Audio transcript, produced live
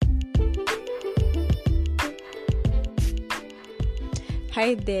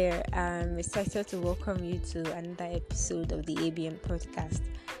Hi there, I'm excited to welcome you to another episode of the ABM podcast.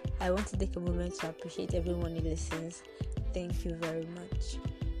 I want to take a moment to appreciate everyone who listens. Thank you very much.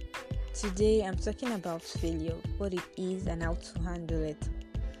 Today I'm talking about failure, what it is and how to handle it.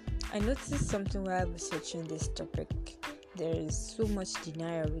 I noticed something while researching this topic. There is so much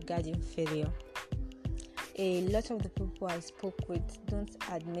denial regarding failure. A lot of the people I spoke with don't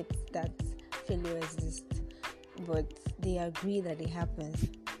admit that failure exists, but they agree that it happens.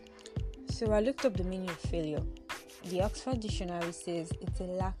 So I looked up the meaning of failure. The Oxford Dictionary says it's a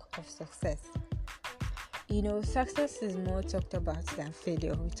lack of success. Success is more talked about than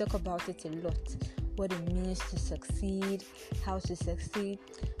failure. We talk about it a lot. What it means to succeed, how to succeed.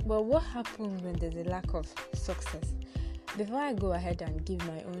 But what happens when there's a lack of success? Before I go ahead and give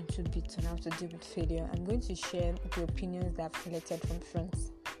my own 2 bits on how to deal with failure, I'm going to share the opinions that I've collected from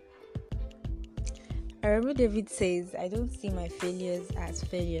friends. Arabu David says, I don't see my failures as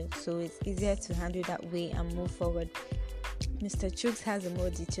failures, so it's easier to handle that way and move forward. Mr. Chooks has a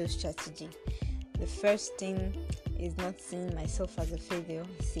more detailed strategy. The first thing is not seeing myself as a failure,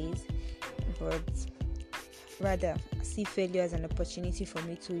 he says, but rather see failure as an opportunity for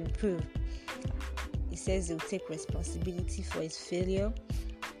me to improve. He says he'll take responsibility for his failure,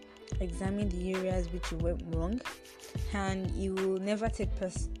 examine the areas which he went wrong, and he will never take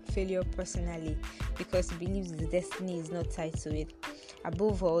failure personally because he believes his destiny is not tied to it.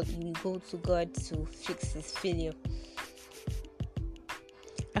 Above all, he will go to God to fix his failure.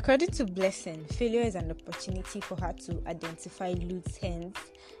 According to Blessing, failure is an opportunity for her to identify loose ends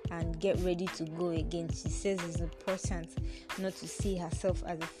and get ready to go again. She says it's important not to see herself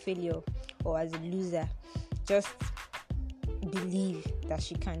as a failure or as a loser. Just believe that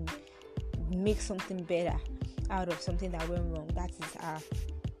she can make something better out of something that went wrong. That is her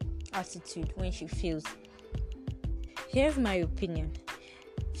attitude when she fails. Here's my opinion.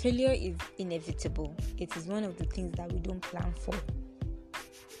 Failure is inevitable. It is one of the things that we don't plan for.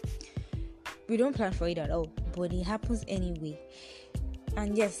 We don't plan for it at all, but it happens anyway.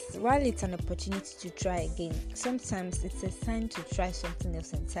 And yes, while it's an opportunity to try again, sometimes it's a sign to try something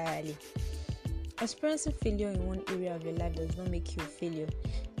else entirely. Experiencing failure in one area of your life does not make you a failure.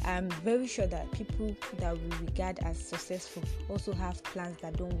 I'm very sure that people that we regard as successful also have plans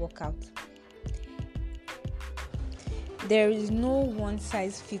that don't work out. There is no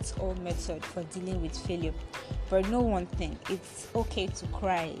one-size-fits-all method for dealing with failure. But know one thing, it's okay to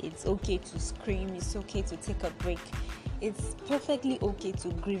cry, it's okay to scream, it's okay to take a break. It's perfectly okay to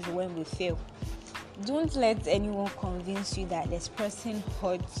grieve when we fail. Don't let anyone convince you that expressing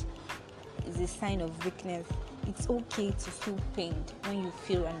hurt is a sign of weakness. It's okay to feel pained when you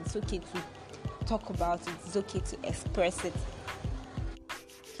feel, and it's okay to talk about it. It's okay to express it.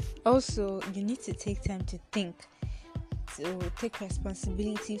 Also, you need to take time to think, to take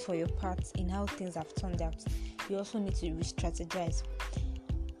responsibility for your part in how things have turned out. You also need to re-strategize.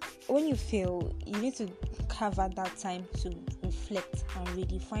 When you fail, you need to carve out that time to reflect and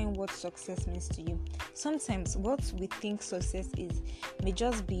redefine what success means to you. Sometimes what we think success is may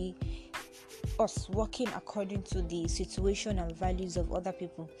just be us working according to the situation and values of other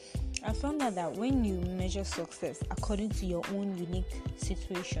people. I found out that when you measure success according to your own unique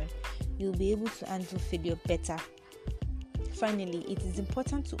situation, you'll be able to handle failure better. Finally, it is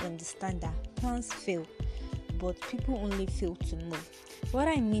important to understand that plans fail, but people only fail to move. What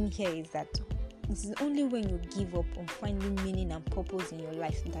I mean here is that it is only when you give up on finding meaning and purpose in your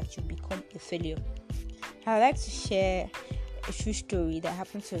life that you become a failure. I would like to share a true story that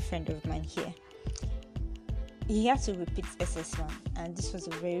happened to a friend of mine here. He had to repeat SS1, and this was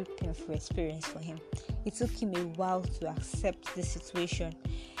a very painful experience for him. It took him a while to accept the situation,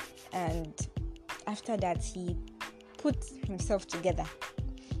 and after that he put himself together.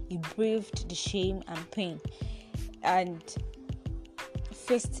 He braved the shame and pain and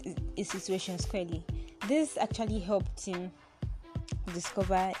faced a situation squarely. This actually helped him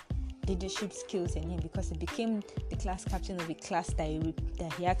discover leadership skills in him because he became the class captain of a class that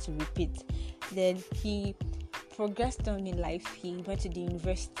he had to repeat. Then he progressed on in life. He went to the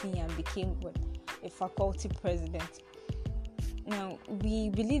university and became a faculty president. Now, we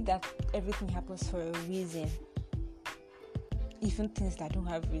believe that everything happens for a reason, even things that don't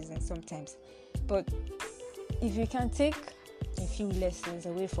have reason sometimes. But if you can take a few lessons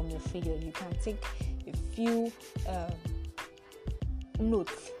away from your failure, you can take a few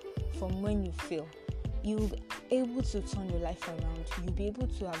notes from when you fail, you'll be able to turn your life around. You'll be able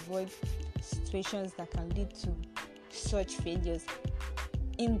to avoid situations that can lead to such failures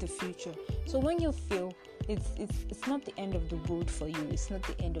in the future. So when you fail, it's not the end of the road for you. It's not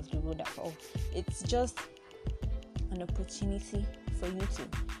the end of the road at all. It's just an opportunity for you to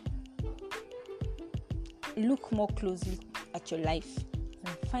look more closely at your life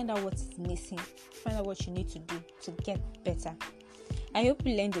and find out what is missing, find out what you need to do to get better. I hope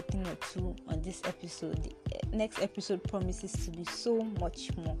you learned a thing or two on this episode. The next episode promises to be so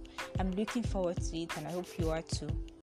much more. I'm looking forward to it, and I hope you are too.